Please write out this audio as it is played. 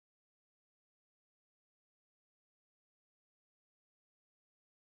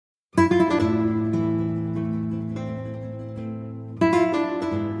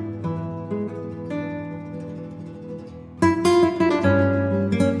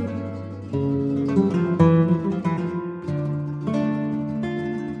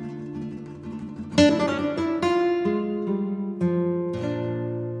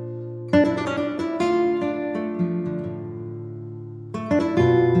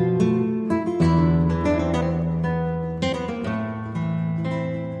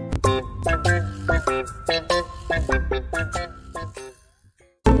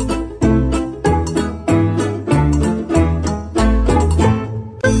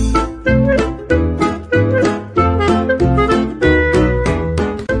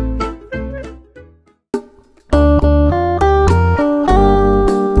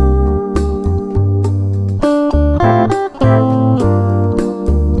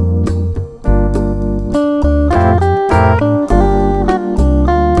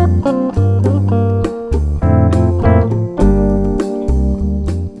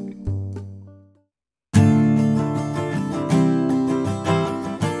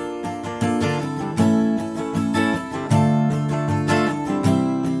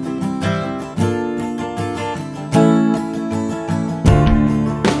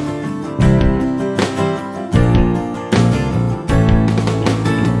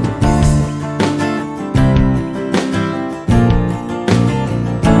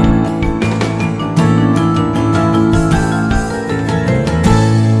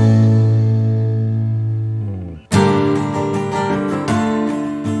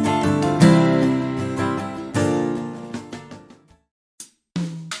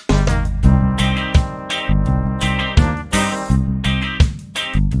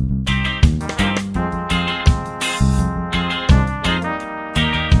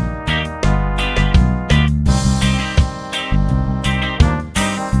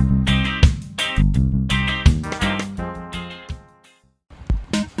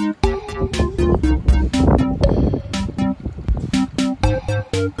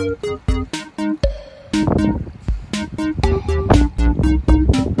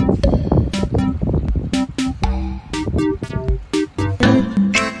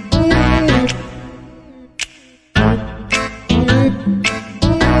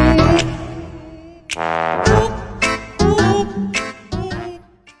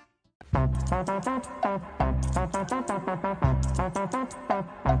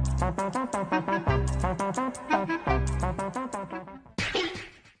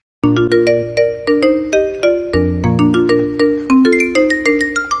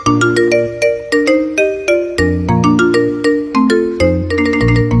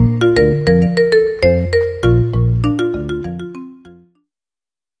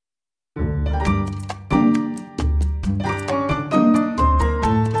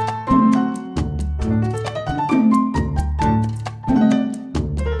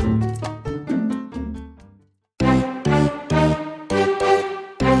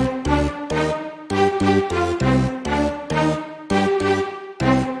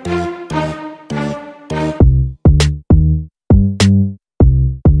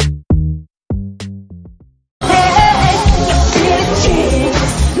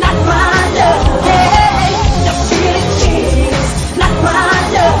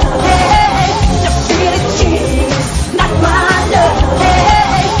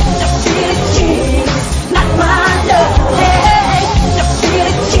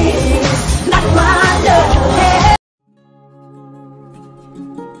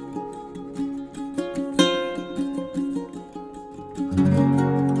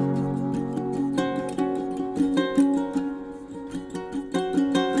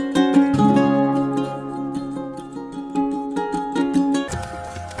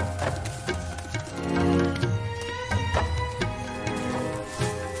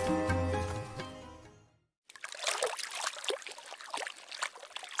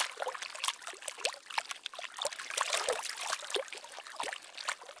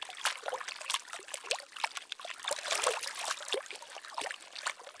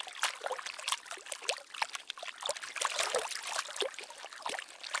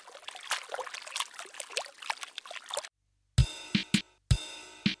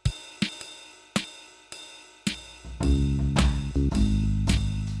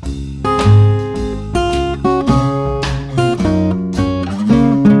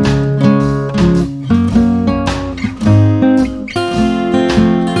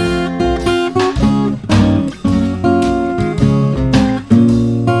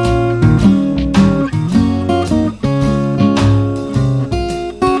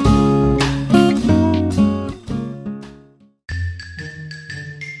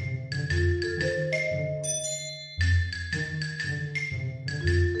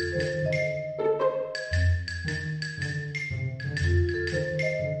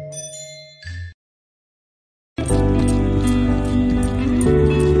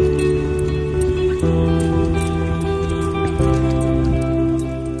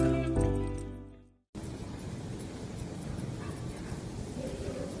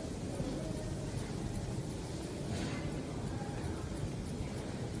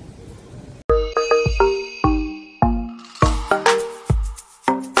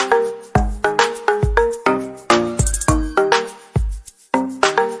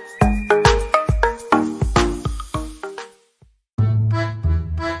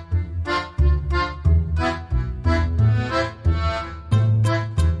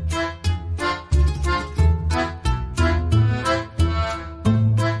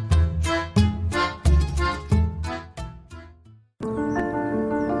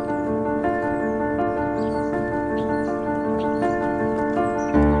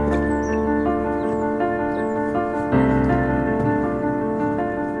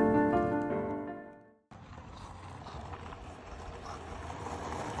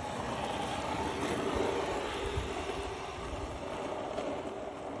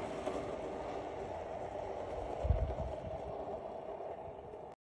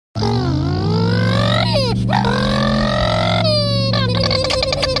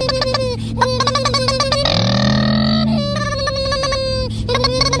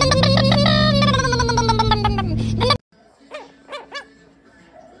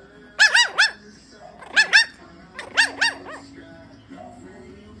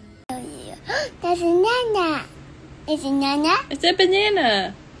That's a banana. It's a banana? It's a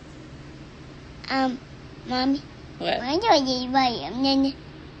banana. Mommy. What? Why do you buy a banana?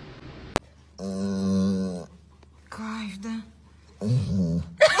 Kayda.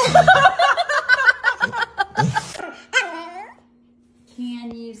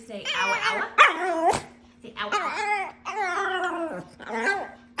 Can you say ow ow? Say ow ow.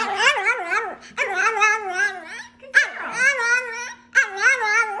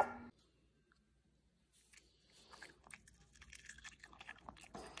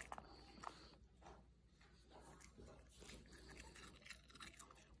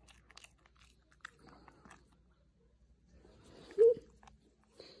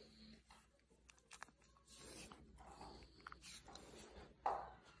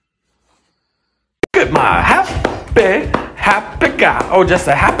 Look at my happy guy. Oh, just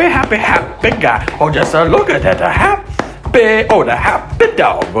a happy guy. Oh, just a look at that happy. Oh, the happy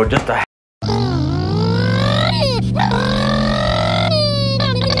dog. Oh, just a.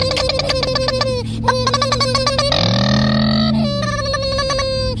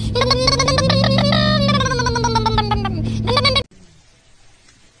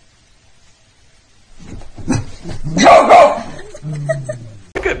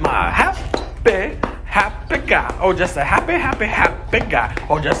 Look at my happy guy. Oh, just a happy guy.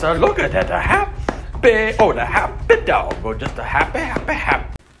 Oh, just a look at that happy. Oh, the happy dog. Oh, just a happy.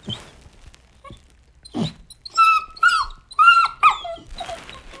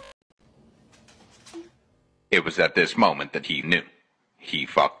 It was at this moment that he knew. He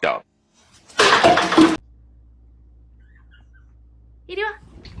fucked up. 이리 와.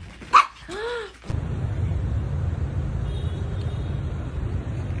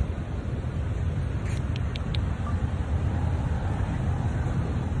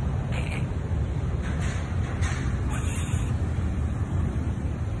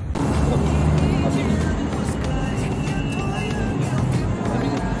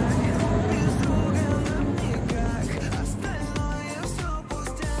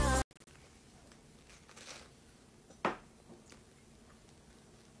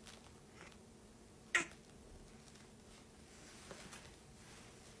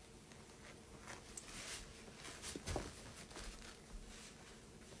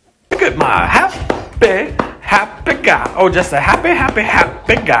 Look at my happy guy. Oh, just a happy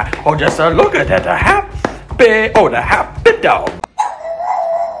guy. Oh, just a look at that happy. Oh, the happy dog.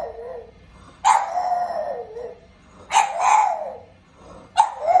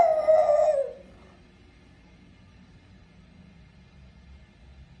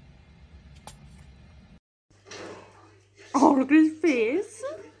 Oh, look at his face.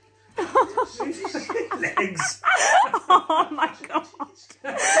 Legs. Oh my god.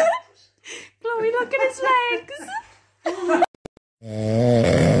 Chloe, look at his legs.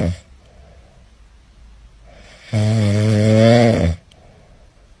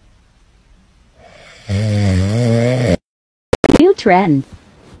 New trend.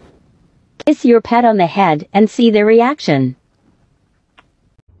 Kiss your pet on the head and see their reaction.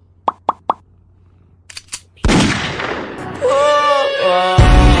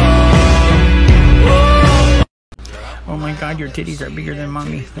 Oh my god, your titties are bigger than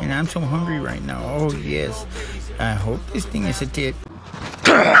mommy. And I'm so hungry right now. Oh yes. I hope this thing is a tit.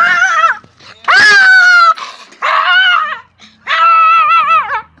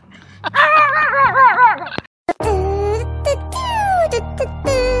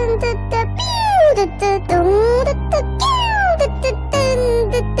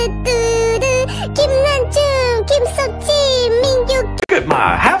 Look at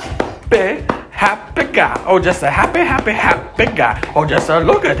my happy guy. Oh, just a happy guy. Oh, just a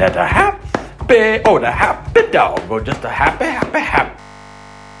look at that happy. Oh, the happy dog. Oh, just a happy.